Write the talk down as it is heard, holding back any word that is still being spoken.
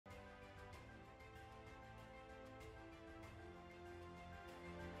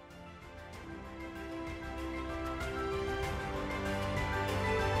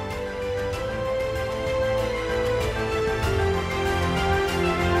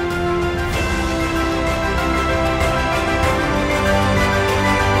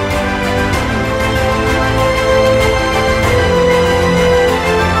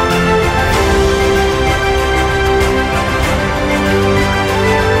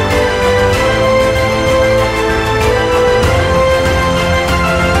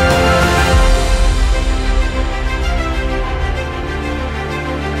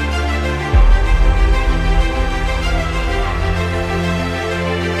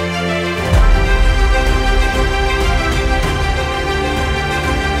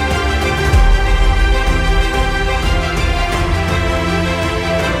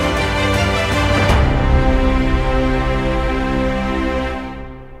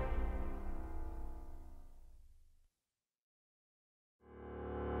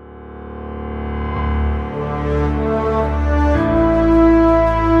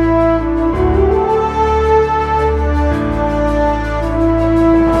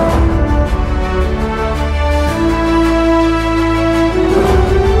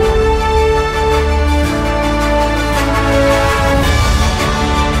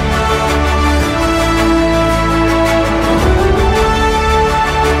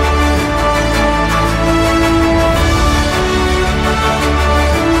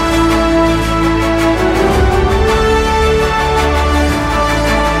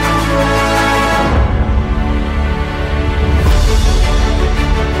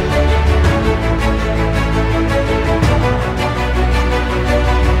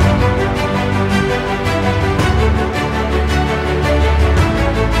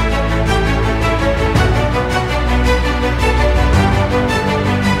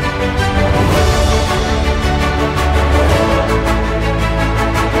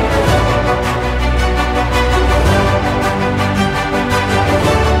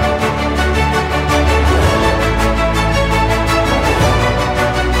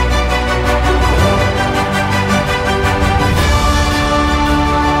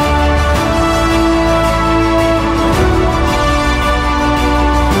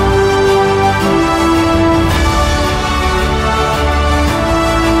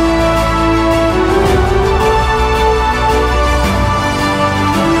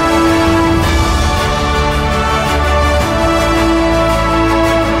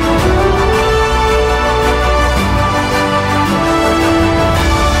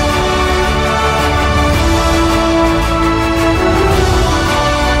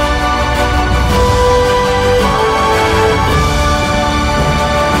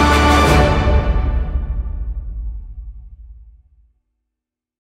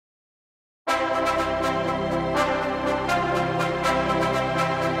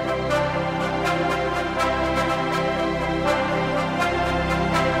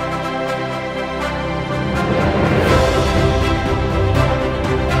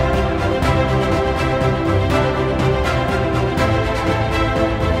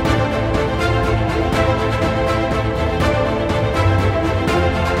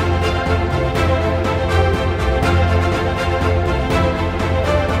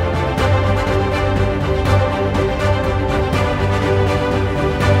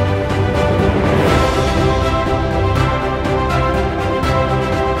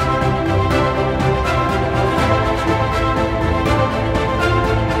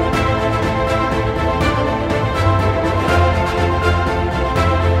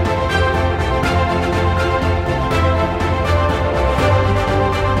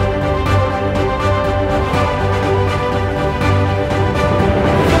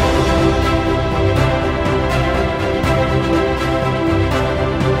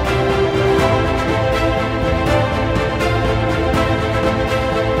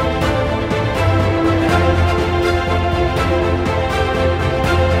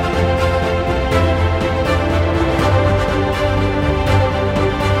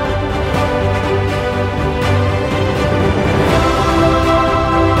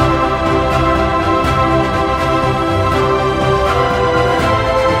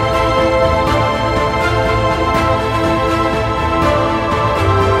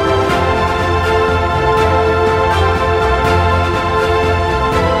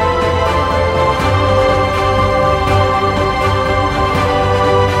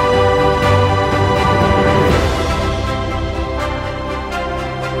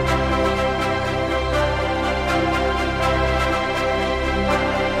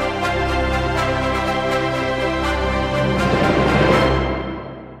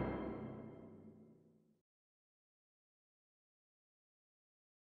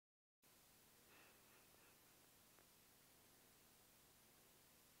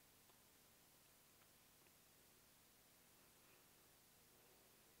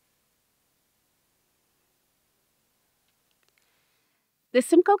The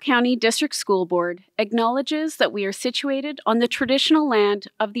Simcoe County District School Board acknowledges that we are situated on the traditional land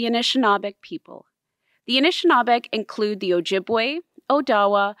of the Anishinaabe people. The Anishinaabe include the Ojibwe,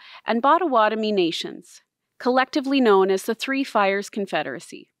 Odawa, and Potawatomi nations, collectively known as the Three Fires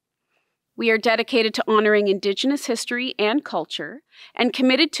Confederacy. We are dedicated to honoring Indigenous history and culture and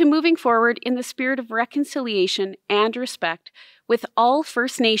committed to moving forward in the spirit of reconciliation and respect with all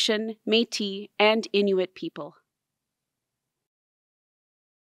First Nation, Métis, and Inuit people.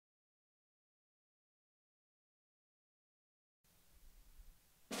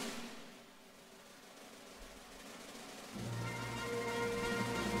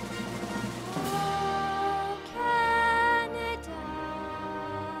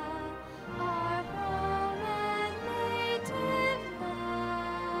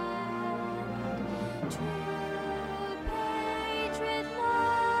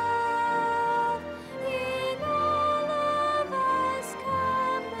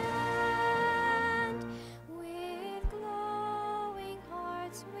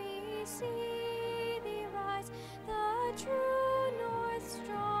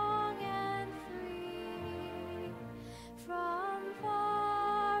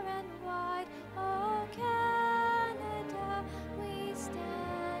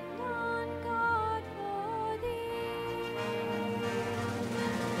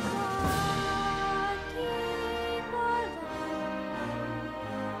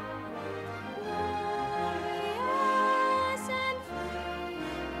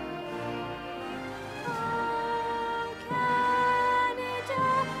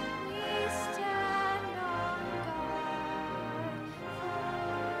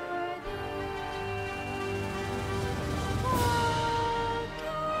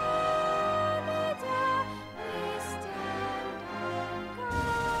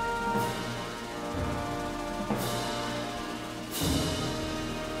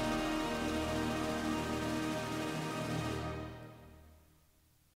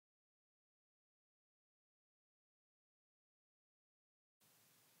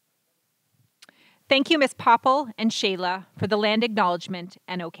 Thank you, Ms. Popple and Shayla, for the land acknowledgement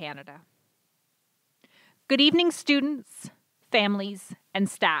and O Canada. Good evening, students, families, and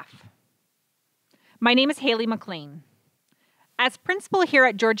staff. My name is Haley McLean. As principal here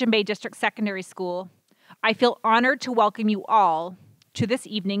at Georgian Bay District Secondary School, I feel honored to welcome you all to this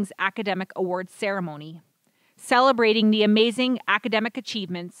evening's Academic Awards ceremony, celebrating the amazing academic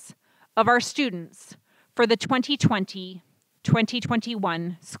achievements of our students for the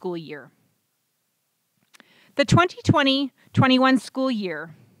 2020-2021 school year. The 2020-21 school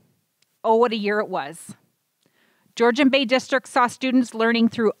year, oh, what a year it was. Georgian Bay District saw students learning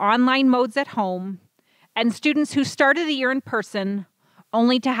through online modes at home and students who started the year in person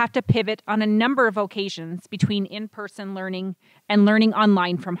only to have to pivot on a number of occasions between in-person learning and learning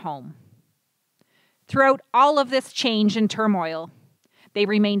online from home. Throughout all of this change and turmoil, they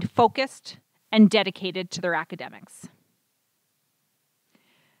remained focused and dedicated to their academics.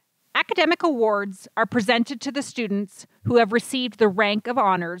 Academic awards are presented to the students who have received the rank of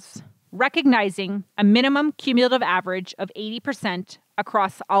honors, recognizing a minimum cumulative average of 80%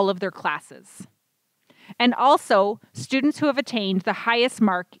 across all of their classes, and also students who have attained the highest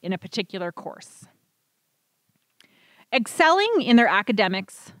mark in a particular course. Excelling in their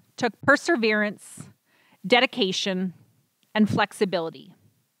academics took perseverance, dedication, and flexibility.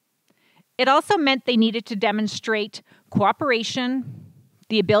 It also meant they needed to demonstrate cooperation,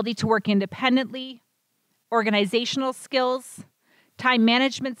 the ability to work independently, organizational skills, time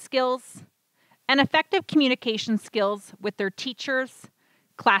management skills, and effective communication skills with their teachers,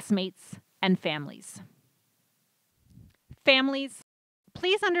 classmates, and families. Families,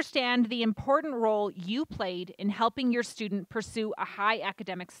 please understand the important role you played in helping your student pursue a high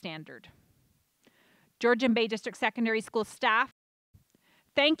academic standard. Georgian Bay District Secondary School staff,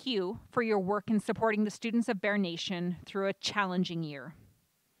 thank you for your work in supporting the students of Bear Nation through a challenging year.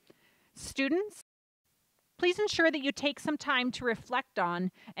 Students, please ensure that you take some time to reflect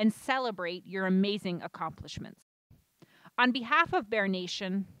on and celebrate your amazing accomplishments. On behalf of Bear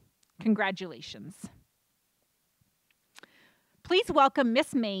Nation, congratulations. Please welcome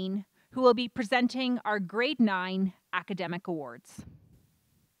Miss Main, who will be presenting our Grade 9 Academic Awards.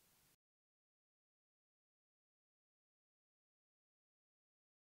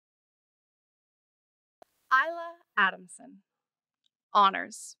 Isla Adamson.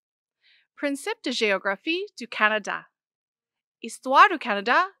 Honors. Principe de géographie du Canada. Histoire du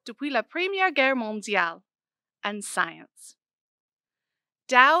Canada depuis la Première Guerre mondiale. And Science.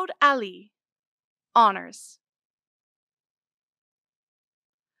 Daoud Ali. Honors.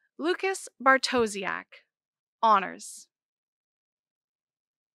 Lucas Bartosiak. Honors.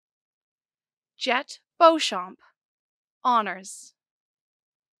 Jet Beauchamp, Honors.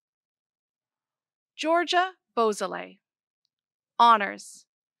 Georgia Beausoleil, Honors.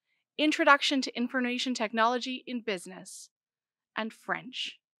 Introduction to Information Technology in Business, and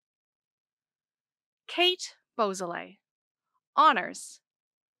French. Kate Beausoleil, Honors,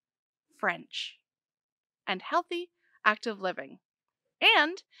 French, and Healthy Active Living,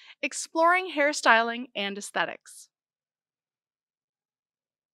 and Exploring Hairstyling and Aesthetics.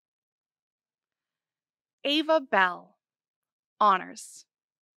 Ava Bell, Honors.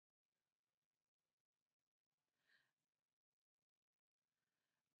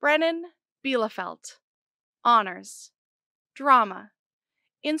 Brennan Bielefeld, Honors, Drama,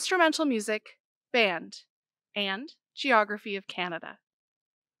 Instrumental Music, Band, and Geography of Canada.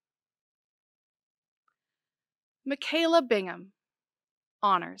 Michaela Bingham,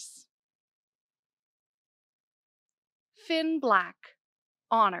 Honors. Finn Black,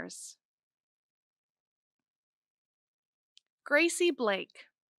 Honors. Gracie Blake,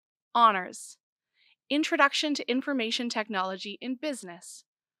 Honors. Introduction to Information Technology in Business,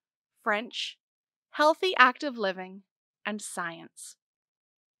 French, Healthy Active Living, and Science.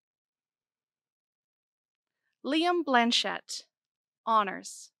 Liam Blanchette,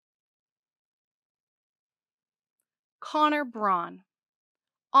 Honors. Connor Braun,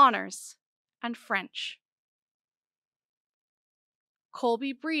 Honors, and French.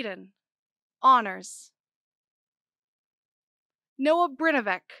 Colby Breeden, Honors. Noah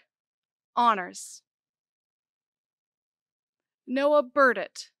Brinovec, Honors. Noah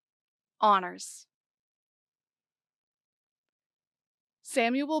Burdett, Honors.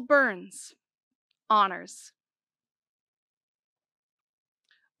 Samuel Burns, Honors.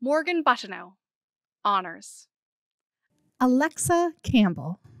 Morgan Buttineau, Honors. Alexa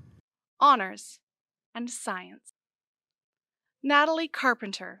Campbell, Honors, and Science. Natalie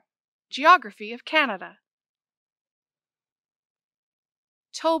Carpenter, Geography of Canada.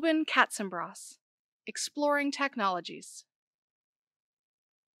 Tobin Katzenbross, Exploring Technologies.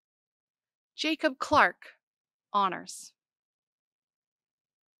 Jacob Clark, Honors.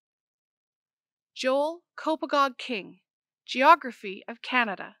 Joel Copagog King, Geography of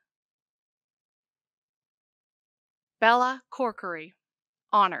Canada. Bella Corkery,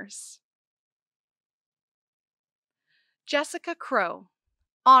 Honors. Jessica Crow,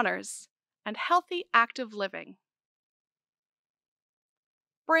 Honors, and Healthy Active Living.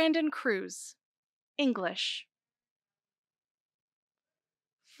 Brandon Cruz, English.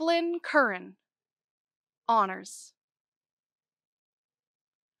 Flynn Curran, Honors.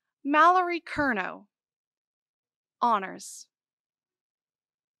 Mallory Curnow, Honors.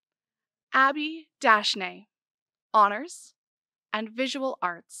 Abby Dashnay, Honors, and Visual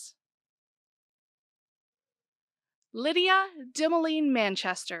Arts. Lydia Dimmeline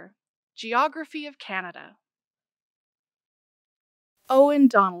Manchester, Geography of Canada. Owen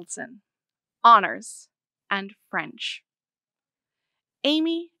Donaldson, Honors, and French.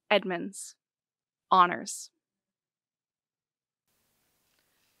 Amy Edmonds, Honors.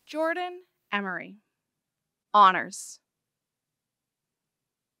 Jordan Emery, Honors.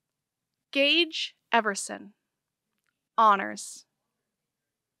 Gage Everson, Honors.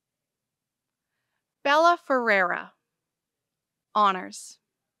 Bella Ferreira, Honors.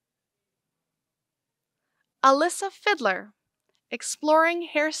 Alyssa Fiddler, Exploring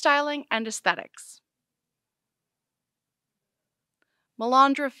Hairstyling and Aesthetics.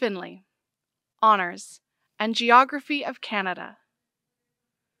 Melandra Finley, Honors, and Geography of Canada.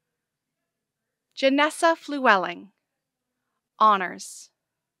 Janessa Flewelling, Honors,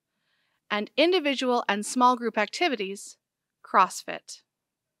 and Individual and Small Group Activities, CrossFit.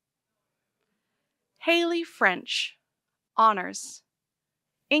 Haley French, Honors,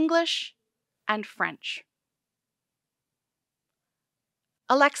 English and French.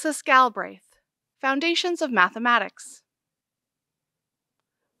 Alexis Galbraith, Foundations of Mathematics.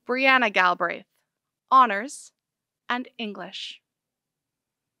 Brianna Galbraith, Honors and English.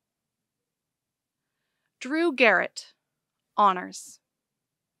 Drew Garrett, Honors,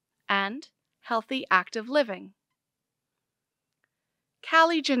 and Healthy Active Living.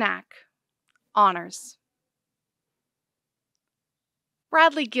 Callie Janak, Honors.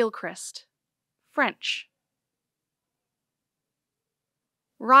 Bradley Gilchrist, French.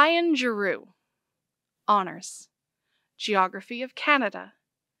 Ryan Giroux, Honors, Geography of Canada,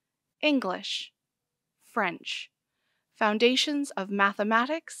 English, French, Foundations of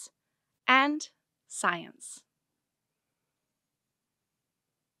Mathematics, and Science.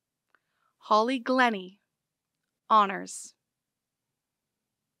 Holly Glennie, Honors.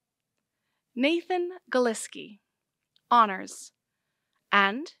 Nathan Galiski, Honors,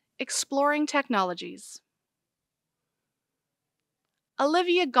 and Exploring Technologies.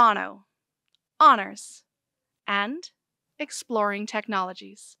 Olivia Gano, Honors, and Exploring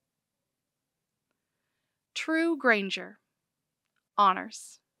Technologies. True Granger,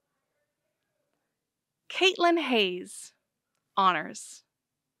 Honors. Caitlin Hayes, Honors.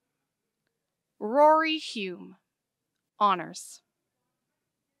 Rory Hume, Honors.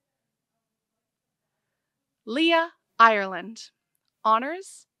 Leah Ireland,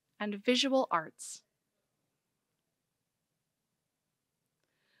 Honors and Visual Arts.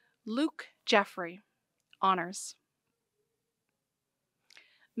 Luke Jeffrey, Honors.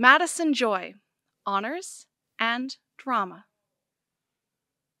 Madison Joy, Honors and Drama.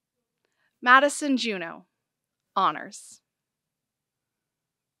 Madison Juno, Honors.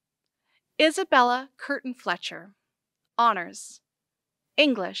 Isabella Curtin Fletcher, Honors,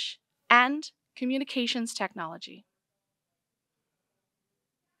 English and Communications Technology.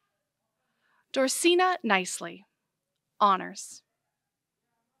 Dorsina Nicely, Honors.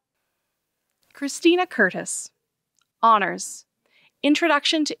 Christina Curtis, Honors,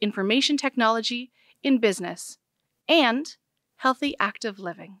 Introduction to Information Technology in Business and Healthy Active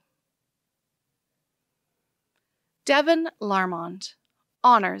Living. Devon Larmond,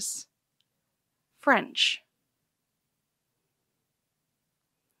 Honors, French.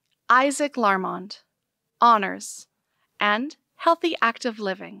 Isaac Larmond, Honors and Healthy Active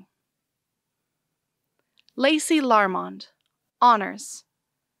Living. Lacey Larmond, Honors,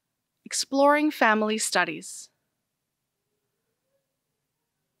 Exploring Family Studies.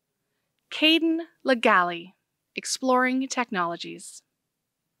 Caden Legally, Exploring Technologies.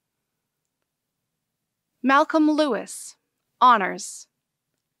 Malcolm Lewis, Honors,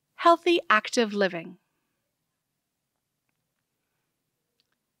 Healthy Active Living.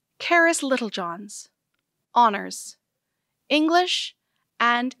 Karis Littlejohns, Honors, English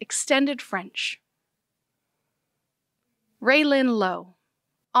and Extended French. Raylyn Lowe,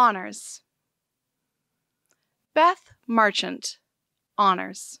 Honors. Beth Marchant,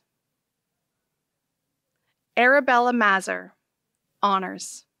 Honors. Arabella Mazur,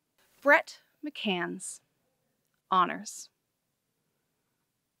 Honors. Brett McCanns, Honors.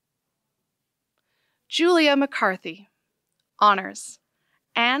 Julia McCarthy, Honors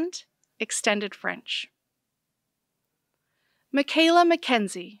and Extended French. Michaela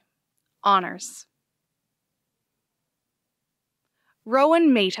McKenzie, Honors.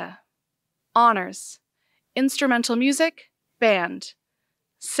 Rowan Mehta, Honors, Instrumental Music, Band,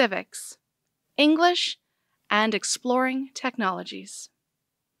 Civics, English, and Exploring Technologies.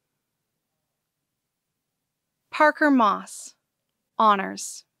 Parker Moss,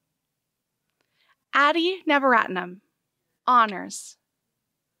 Honors. Addie Navaratnam, Honors.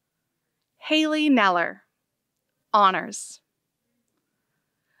 Haley Neller, Honors.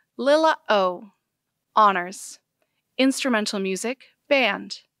 Lila O, Honors, Instrumental Music,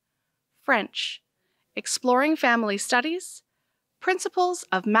 Band, French, Exploring Family Studies, Principles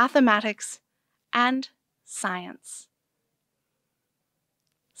of Mathematics and Science.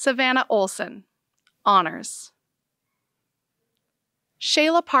 Savannah Olson, Honors.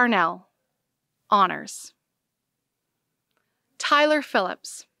 Shayla Parnell, Honors. Tyler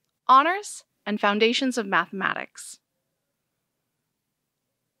Phillips, Honors and Foundations of Mathematics.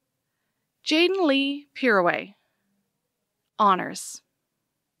 Jaden Lee Pirouet, Honors.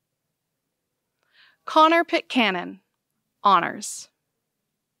 Connor Pitcannon, Honors.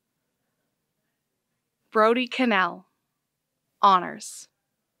 Brody Cannell, Honors.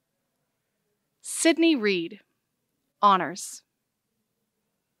 Sydney Reed, Honors.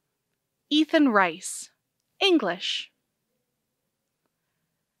 Ethan Rice, English.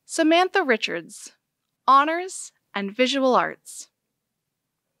 Samantha Richards, Honors and Visual Arts.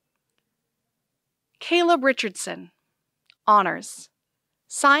 Caleb Richardson, Honors,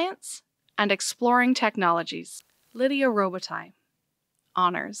 Science and Exploring Technologies. Lydia Robitaille,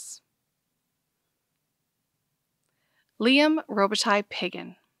 Honors. Liam Robitaille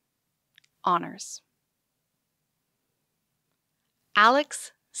Piggin, Honors.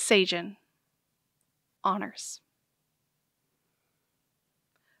 Alex Sajan, Honors.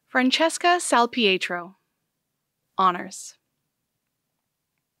 Francesca Salpietro, Honors.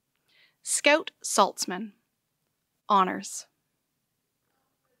 Scout Saltzman, Honors.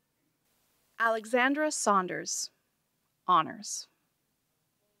 Alexandra Saunders, Honors.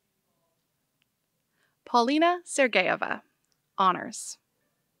 Paulina Sergeyeva, Honors.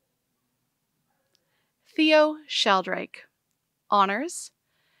 Theo Sheldrake, Honors,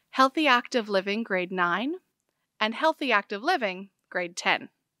 Healthy Active Living, Grade 9, and Healthy Active Living, Grade 10.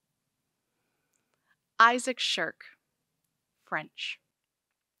 Isaac Shirk, French.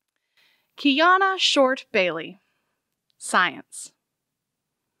 Kiana Short Bailey, Science.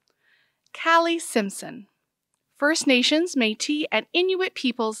 Callie Simpson, First Nations, Métis, and Inuit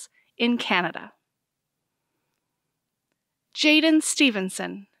peoples in Canada. Jaden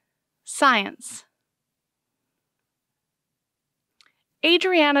Stevenson, Science.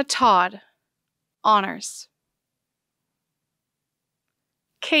 Adriana Todd, Honors.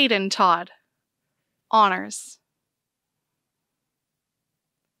 Caden Todd, Honors.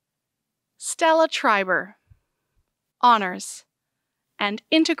 Stella Triber, Honors and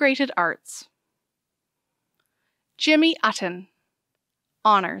Integrated Arts. Jimmy Utton,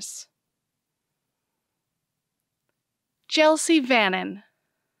 Honors. Chelsea Vannon,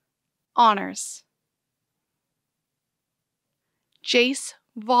 Honors. Jace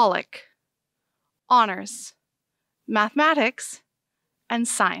Volek, Honors, Mathematics and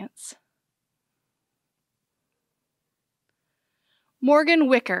Science. Morgan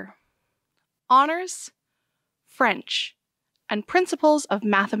Wicker, Honors, French, and Principles of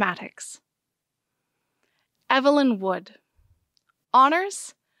Mathematics. Evelyn Wood,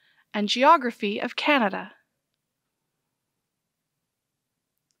 Honors and Geography of Canada.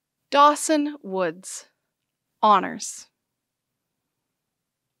 Dawson Woods, Honors.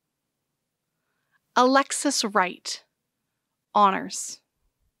 Alexis Wright, Honors.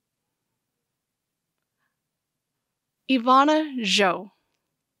 Ivana Zhou,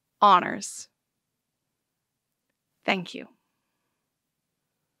 Honors. Thank you.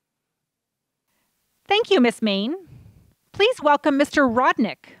 Thank you, Miss Main. Please welcome Mr.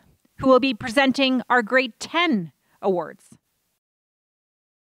 Rodnick, who will be presenting our Grade 10 awards.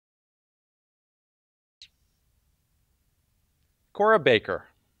 Cora Baker,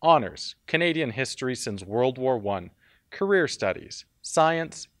 Honors, Canadian History since World War I, Career Studies,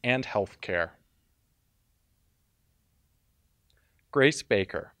 Science, and Healthcare. Grace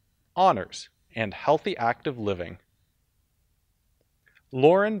Baker, Honors, and Healthy Active Living.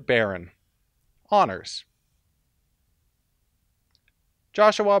 Lauren Barron, Honors.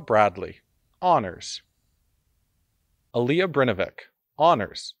 Joshua Bradley, Honors. Aaliyah Brinovic,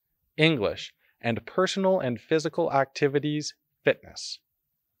 Honors, English, and Personal and Physical Activities, Fitness.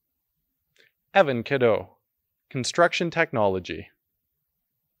 Evan Cadeau, Construction Technology.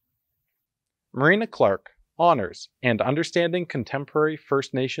 Marina Clark, Honors, and Understanding Contemporary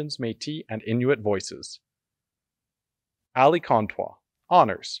First Nations, Métis, and Inuit Voices. Ali Contois,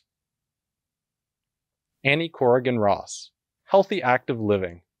 Honors. Annie Corrigan Ross, Healthy Active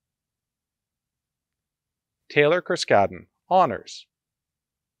Living. Taylor Kerskadden, Honors.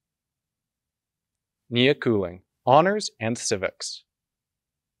 Nia Cooling, Honors and Civics.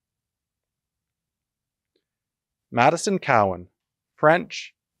 Madison Cowan,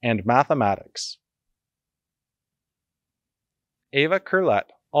 French and Mathematics. Ava Curlett,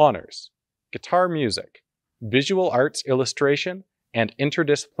 Honors, Guitar Music, Visual Arts Illustration, and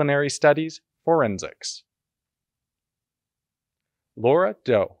Interdisciplinary Studies, Forensics. Laura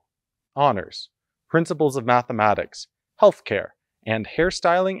Doe, Honors, Principles of Mathematics, Healthcare, and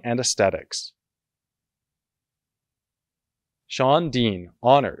Hairstyling and Aesthetics. Sean Dean,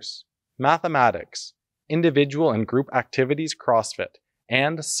 Honors, Mathematics, Individual and Group Activities, CrossFit,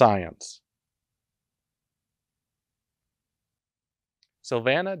 and Science.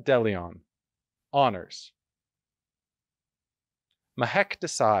 Sylvana DeLeon, Honors. Mahek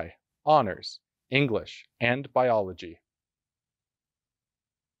Desai, Honors, English and Biology.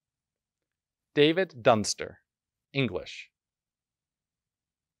 David Dunster, English.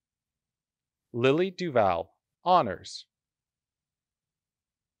 Lily Duval, Honors.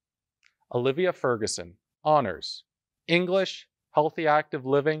 Olivia Ferguson, Honors, English, Healthy Active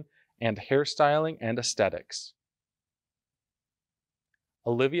Living, and Hairstyling and Aesthetics.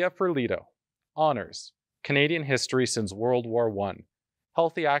 Olivia Ferlito, Honors, Canadian History since World War I,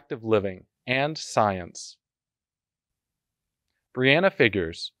 Healthy Active Living, and Science. Brianna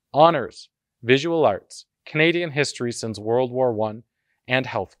Figures, Honors, Visual Arts, Canadian History since World War I, and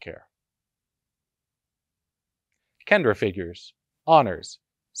Healthcare. Kendra Figures, Honors,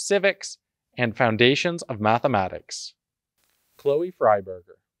 Civics, and Foundations of Mathematics. Chloe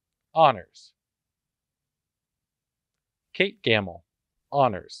Freiberger, Honors. Kate Gamble,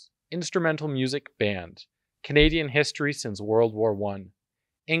 Honors, Instrumental Music Band, Canadian History since World War I,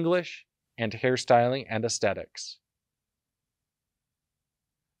 English, and Hairstyling and Aesthetics.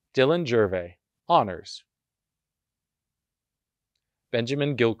 Dylan Gervais, Honors.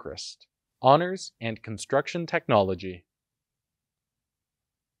 Benjamin Gilchrist, Honors and Construction Technology.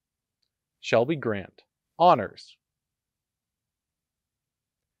 Shelby Grant, Honors.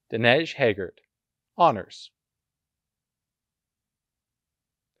 Dinesh Haggard, Honors.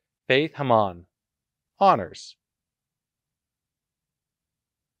 Faith Haman, Honors.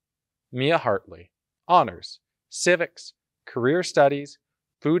 Mia Hartley, Honors, Civics, Career Studies,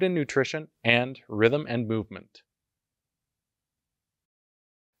 Food and Nutrition, and Rhythm and Movement.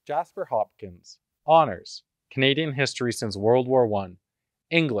 Jasper Hopkins, Honors, Canadian History since World War I,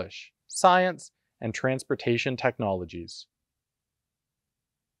 English, Science, and Transportation Technologies.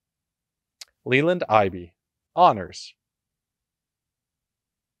 Leland Ivey, Honors.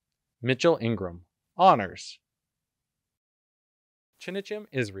 Mitchell Ingram, Honors. Chinichim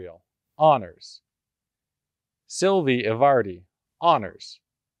Israel, Honors. Sylvie Ivardi, Honors.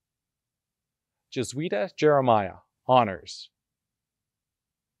 Jesuita Jeremiah, Honors.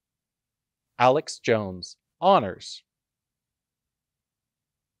 Alex Jones, Honors.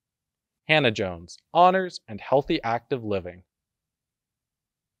 Hannah Jones, Honors and Healthy Active Living.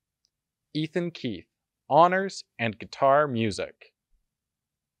 Ethan Keith, Honors and Guitar Music.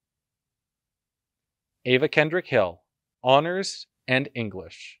 Ava Kendrick Hill, Honors and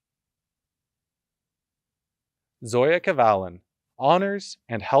English. Zoya Kavalin, Honors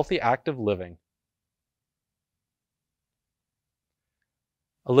and Healthy Active Living.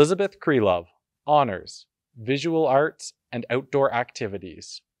 Elizabeth Krelove, Honors, Visual Arts and Outdoor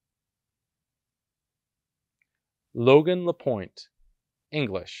Activities. Logan Lapointe,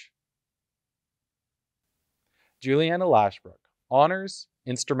 English. Juliana Lashbrook, Honors,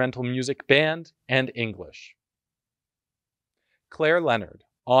 Instrumental Music Band and English. Claire Leonard,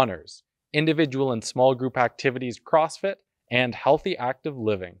 Honors, Individual and Small Group Activities CrossFit and Healthy Active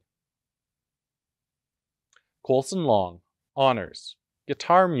Living. Colson Long, Honors,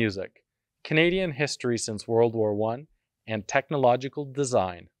 Guitar Music, Canadian History since World War I, and Technological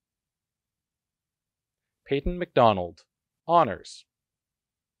Design. Peyton McDonald, Honors.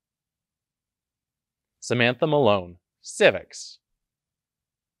 Samantha Malone, Civics.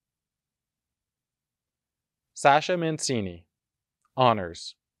 Sasha Mancini,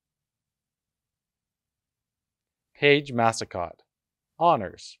 Honors. Paige Massicott,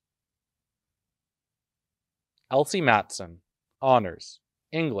 Honors. Elsie Matson, Honors,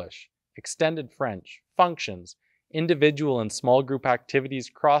 English, Extended French, Functions, Individual and Small Group Activities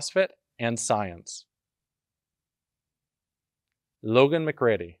CrossFit, and Science. Logan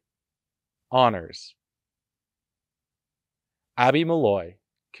McReady, Honors. Abby Malloy,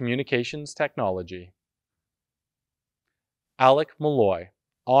 Communications Technology. Alec Malloy,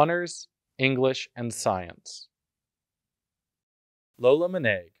 Honors, English and Science. Lola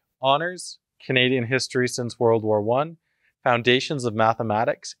Meneag, Honors, Canadian History since World War I, Foundations of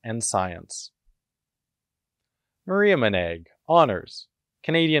Mathematics and Science. Maria Meneag, Honors,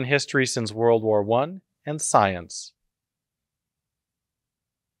 Canadian History since World War I and Science.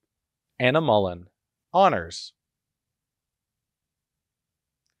 Anna Mullen, Honors.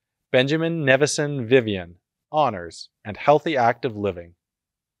 Benjamin Nevison Vivian, Honors and Healthy Active Living.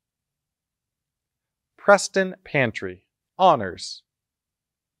 Preston Pantry, Honors.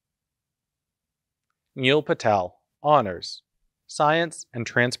 Neil Patel, Honors, Science and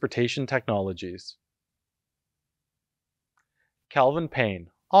Transportation Technologies. Calvin Payne,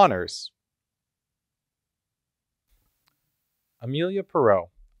 Honors. Amelia Perot,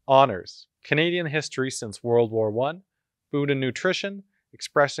 Honors, Canadian History since World War I, Food and Nutrition,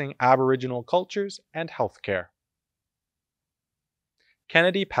 Expressing Aboriginal Cultures and Healthcare.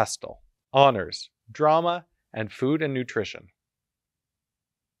 Kennedy Pestle, Honors, Drama and Food and Nutrition.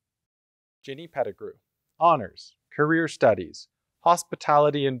 Ginny Pettigrew, Honors, Career Studies,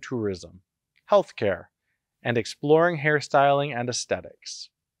 Hospitality and Tourism, Healthcare, and Exploring Hairstyling and Aesthetics.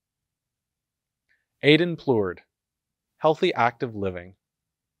 Aidan Plourde, Healthy Active Living.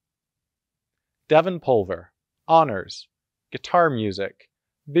 Devin Pulver, Honors, Guitar Music,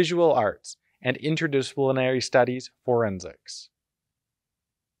 Visual Arts, and Interdisciplinary Studies, Forensics.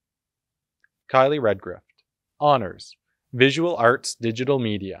 Kylie Redgrift, Honors, Visual Arts, Digital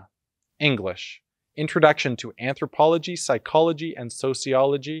Media, English, Introduction to Anthropology, Psychology, and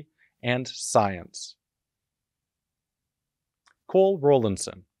Sociology, and Science. Cole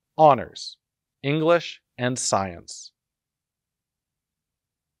Rowlandson, Honors, English and Science.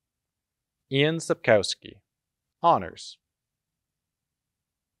 Ian Sapkowski, Honors.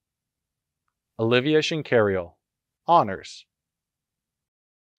 Olivia Shinkariel, Honors.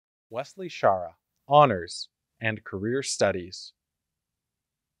 Wesley Shara, Honors and Career Studies.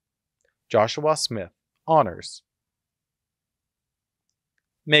 Joshua Smith, Honors.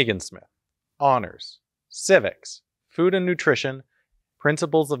 Megan Smith, Honors, Civics, Food and Nutrition,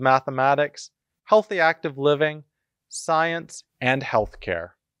 Principles of Mathematics, Healthy Active Living, Science, and Healthcare.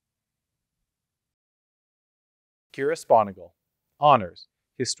 Kira Sponigal, Honors,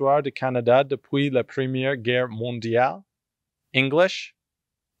 Histoire du Canada depuis la Première Guerre mondiale. English,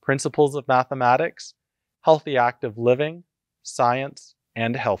 Principles of Mathematics, Healthy Active Living, Science,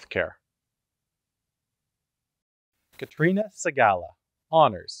 and Healthcare. Katrina Sagala,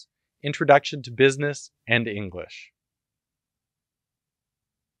 Honors, Introduction to Business and English.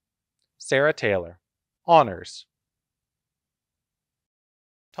 Sarah Taylor, Honors.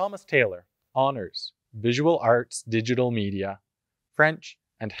 Thomas Taylor, Honors, Visual Arts, Digital Media, French,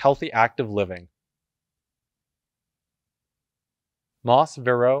 and Healthy Active Living. Moss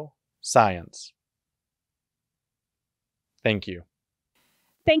Vero, Science. Thank you.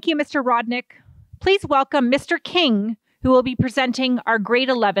 Thank you, Mr. Rodnick. Please welcome Mr. King, who will be presenting our Grade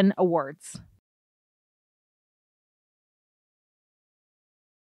 11 awards.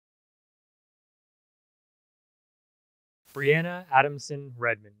 Brianna Adamson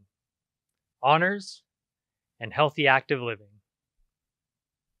Redmond, Honors and Healthy Active Living.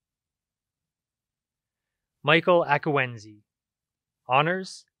 Michael Akawenzi,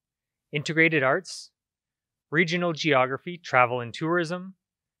 Honors, Integrated Arts, Regional Geography, Travel and Tourism,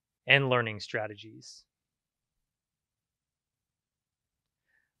 and Learning Strategies.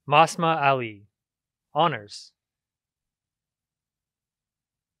 Masma Ali, Honors.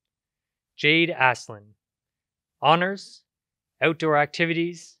 Jade Aslin, Honors, Outdoor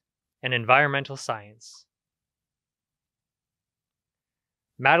Activities, and Environmental Science.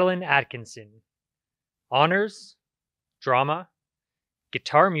 Madeline Atkinson, Honors, Drama,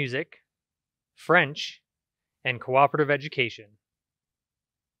 Guitar Music, French, and Cooperative Education.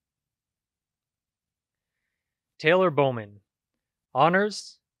 Taylor Bowman,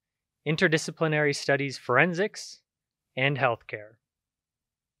 Honors, Interdisciplinary Studies Forensics, and Healthcare.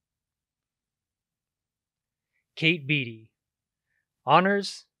 Kate Beatty,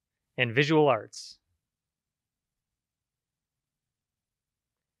 Honors and Visual Arts.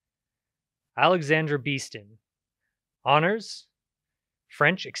 Alexandra Beeston, Honors,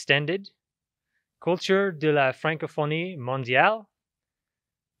 French Extended, Culture de la Francophonie Mondiale,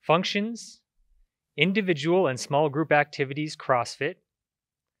 Functions, Individual and Small Group Activities CrossFit.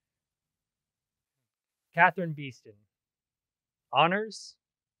 Catherine Beeston, Honors,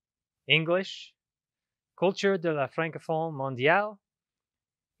 English, Culture de la Francophonie Mondiale,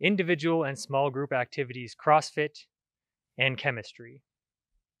 Individual and Small Group Activities CrossFit, and Chemistry.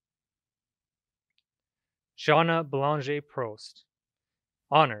 Shauna Belanger Prost,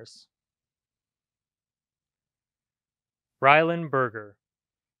 Honors. Rylan Berger,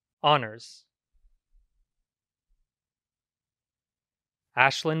 Honors.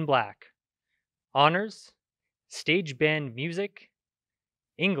 Ashlyn Black, Honors, Stage Band Music,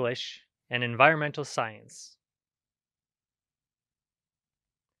 English, and Environmental Science.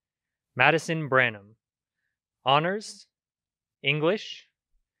 Madison Branham, Honors, English,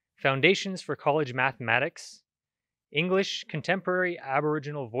 Foundations for College Mathematics, English Contemporary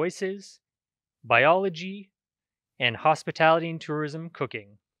Aboriginal Voices, Biology, and Hospitality and Tourism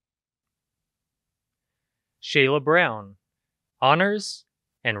Cooking. Shayla Brown, Honors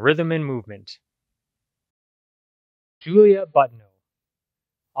and Rhythm and Movement. Julia Butno,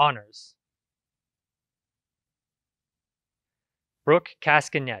 Honors. Brooke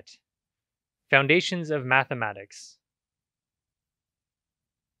Cascanet, Foundations of Mathematics.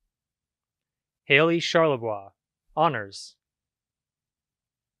 Haley Charlebois, Honors.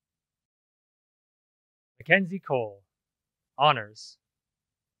 Mackenzie Cole, Honors.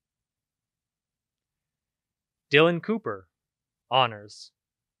 Dylan Cooper, Honors.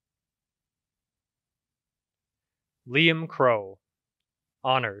 Liam Crow,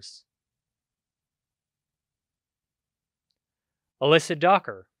 Honors. Alyssa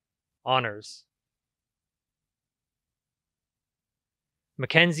Docker, Honors.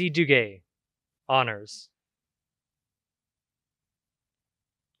 Mackenzie Duguay, Honors.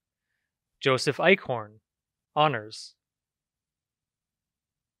 Joseph Eichhorn, Honors.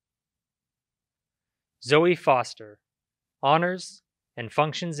 Zoe Foster, Honors and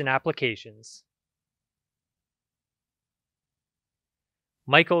Functions and Applications.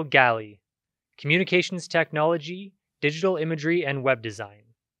 Michael Galley, Communications Technology, Digital Imagery and Web Design.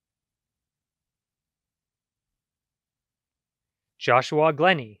 Joshua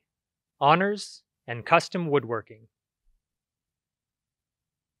Glennie, Honors and Custom Woodworking.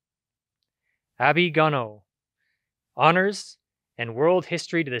 Abby Gunno, Honors and World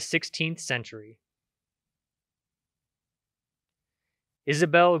History to the 16th Century.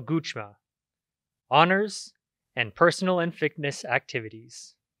 Isabel Guchma, Honors and Personal and Fitness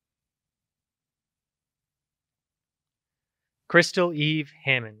Activities. Crystal Eve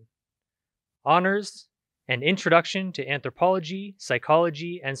Hammond, Honors and Introduction to Anthropology,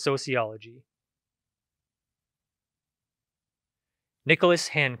 Psychology, and Sociology. Nicholas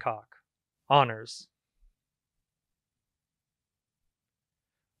Hancock, Honors.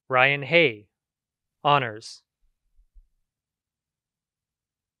 Ryan Hay, Honors.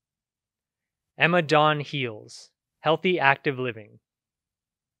 Emma Dawn Heels, Healthy Active Living.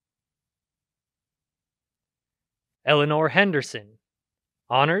 Eleanor Henderson,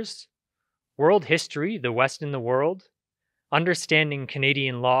 Honors, World History, the West in the World, Understanding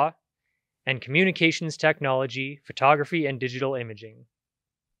Canadian Law, and Communications Technology, Photography and Digital Imaging.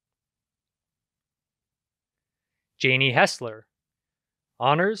 Janie Hessler,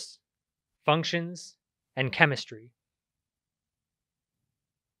 Honors, Functions, and Chemistry.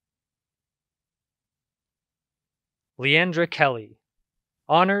 Leandra Kelly,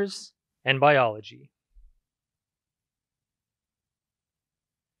 Honors and Biology.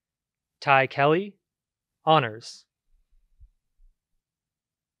 Ty Kelly, Honors.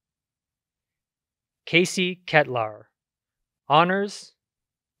 Casey Ketlar, Honors,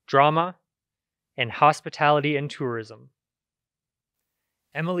 Drama, and Hospitality and Tourism.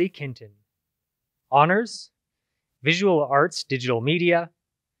 Emily Kinton, Honors, Visual Arts, Digital Media,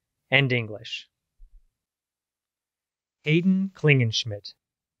 and English. Hayden Klingenschmidt,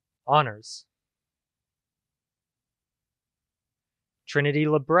 Honors. Trinity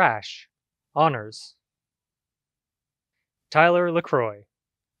LaBrash, Honors. Tyler LaCroix,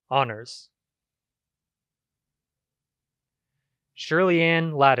 Honors. Shirley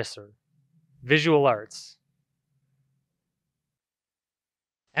Ann Lattiser, Visual Arts.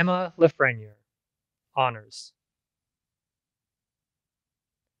 Emma Lafreniere, Honors.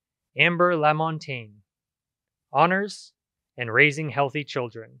 Amber Lamontagne, Honors and Raising Healthy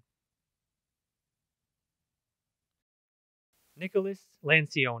Children. Nicholas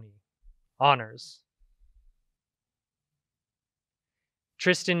Lancioni, Honors.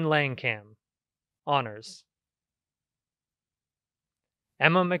 Tristan Langcam, Honors.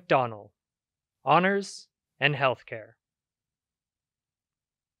 Emma McDonnell, Honors and Healthcare.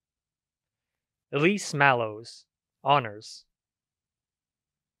 Elise Mallows, Honors.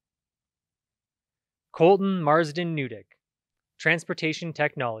 Colton Marsden Newdick, Transportation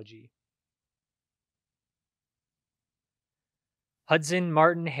Technology. Hudson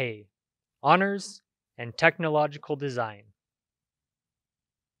Martin Hay, Honors and Technological Design.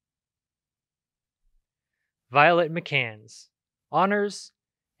 Violet McCanns, Honors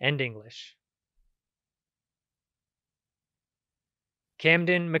and English.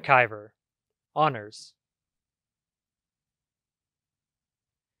 Camden McIver, Honors.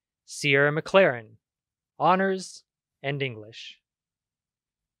 Sierra McLaren, Honors and English.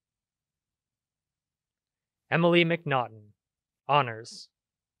 Emily McNaughton, Honors.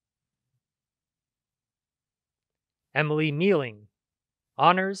 Emily Mealing,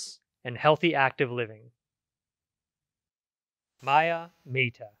 Honors and Healthy Active Living. Maya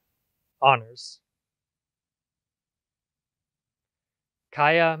Mehta, Honors.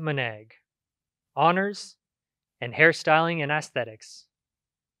 Kaya Manag, Honors and Hairstyling and Aesthetics.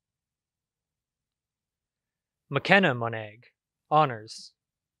 McKenna Monag, Honors.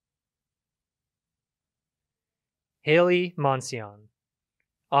 Haley Monsian,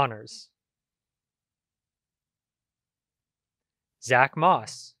 Honors. Zach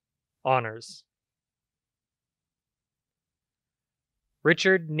Moss, Honors.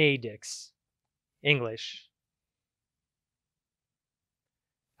 Richard Nadix, English.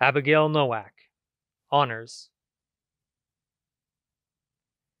 Abigail Nowak, Honors.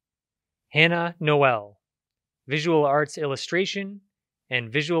 Hannah Noel, Visual Arts Illustration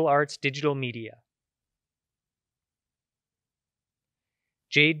and Visual Arts Digital Media.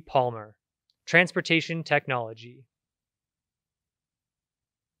 Jade Palmer, Transportation Technology.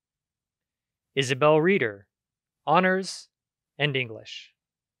 Isabel Reeder, Honors and English.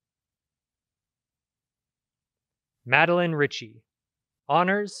 Madeline Ritchie,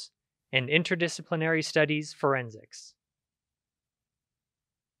 Honors and Interdisciplinary Studies Forensics.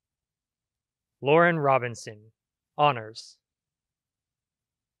 Lauren Robinson, Honors.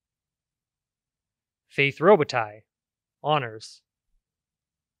 Faith Robitaille, Honors.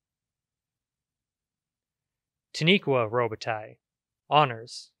 Taniqua Robitaille,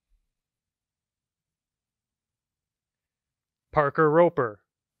 Honors. Parker Roper,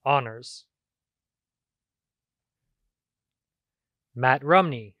 Honors. Matt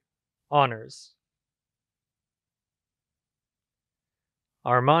Rumney, Honors.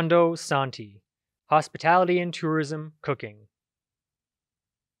 Armando Santi, Hospitality and Tourism, Cooking.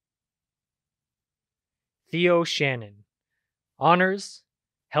 Theo Shannon, Honors,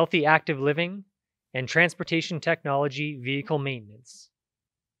 Healthy Active Living, and Transportation Technology Vehicle Maintenance.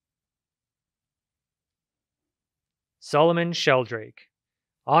 Solomon Sheldrake,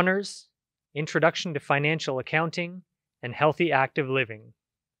 Honors, Introduction to Financial Accounting and Healthy Active Living.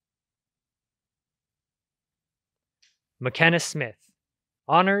 McKenna Smith,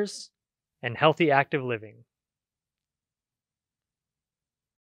 Honors and Healthy Active Living.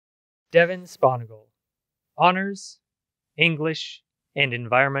 Devin Sponigal, Honors, English and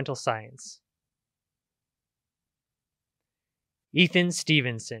Environmental Science. Ethan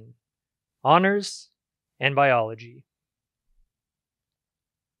Stevenson, Honors and Biology.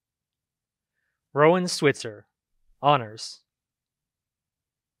 Rowan Switzer, Honors.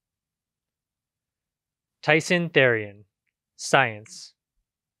 Tyson Therian, Science.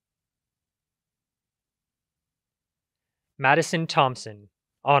 Madison Thompson,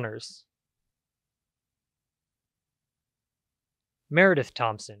 Honors. Meredith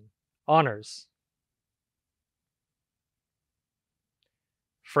Thompson, Honors.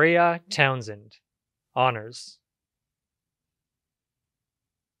 Freya Townsend, Honors.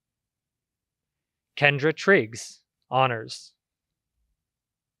 Kendra Triggs, Honors.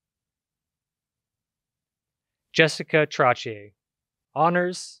 Jessica Trache,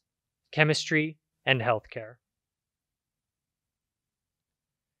 Honors, Chemistry and Healthcare.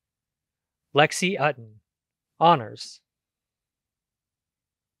 Lexi Utton, Honors.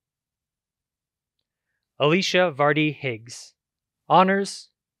 Alicia Vardy Higgs, Honors,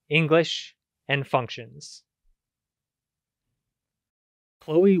 English and Functions.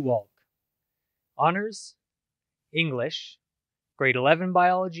 Chloe Walk, Honors, English, Grade 11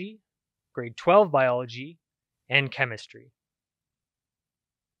 Biology, Grade 12 Biology, and Chemistry.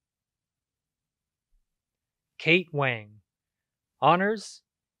 Kate Wang, Honors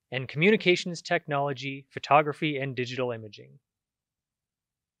and Communications Technology, Photography and Digital Imaging.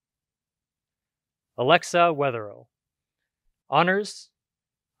 Alexa Wetherill, Honors,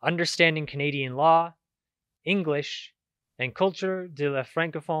 Understanding Canadian Law, English, and Culture de la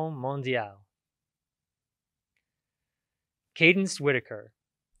Francophone Mondiale. Cadence Whitaker,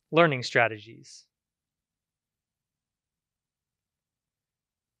 Learning Strategies.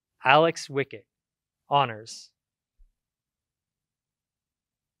 Alex Wickett, Honors.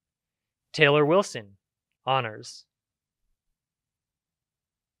 Taylor Wilson, Honors.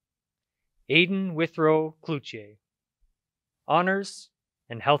 Aidan Withrow Cloutier, Honors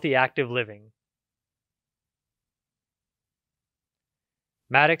and Healthy Active Living.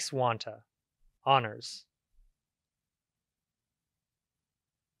 Maddox Wanta, Honors.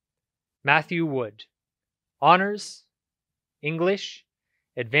 Matthew Wood, Honors, English,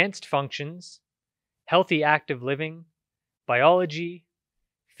 Advanced Functions, Healthy Active Living, Biology,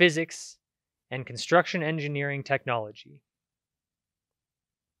 Physics, and Construction Engineering Technology.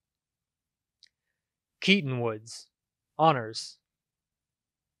 Keaton Woods, Honors.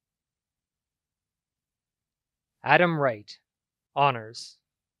 Adam Wright, Honors.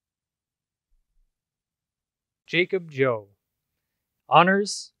 Jacob Joe,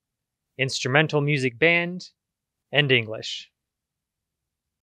 Honors, Instrumental Music Band, and English.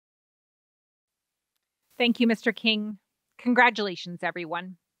 Thank you, Mr. King. Congratulations,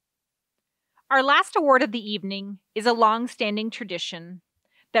 everyone. Our last award of the evening is a long-standing tradition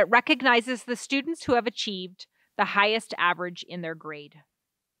that recognizes the students who have achieved the highest average in their grade.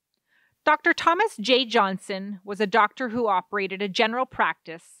 Dr. Thomas J. Johnson was a doctor who operated a general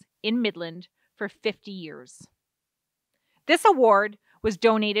practice in Midland for 50 years. This award was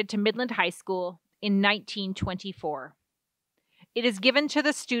donated to Midland High School in 1924. It is given to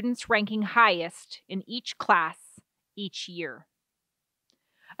the students ranking highest in each class each year.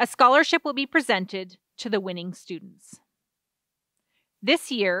 A scholarship will be presented to the winning students.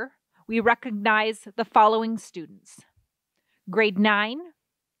 This year, we recognize the following students: Grade 9,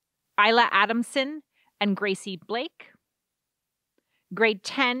 Isla Adamson and Gracie Blake. Grade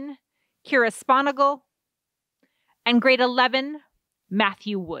 10, Kira Sponigal. And Grade 11,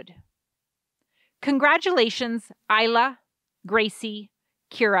 Matthew Wood. Congratulations, Isla, Gracie,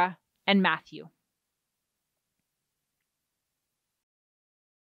 Kira, and Matthew.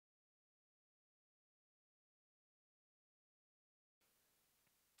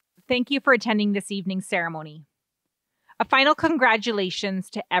 Thank you for attending this evening's ceremony. A final congratulations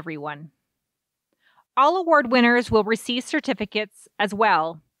to everyone. All award winners will receive certificates as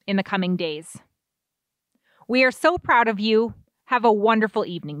well in the coming days. We are so proud of you. Have a wonderful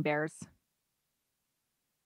evening, Bears.